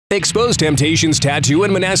Expose Temptations Tattoo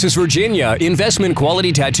in Manassas, Virginia. Investment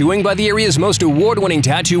quality tattooing by the area's most award-winning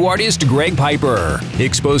tattoo artist, Greg Piper.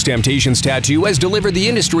 Expose Temptations Tattoo has delivered the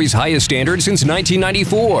industry's highest standards since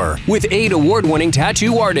 1994, with 8 award-winning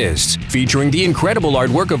tattoo artists, featuring the incredible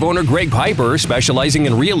artwork of owner Greg Piper, specializing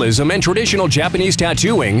in realism and traditional Japanese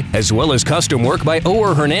tattooing, as well as custom work by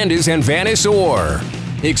Ower Hernandez and Vanis Orr.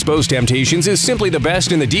 Expose Temptations is simply the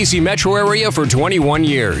best in the DC metro area for 21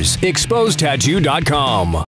 years. ExposeTattoo.com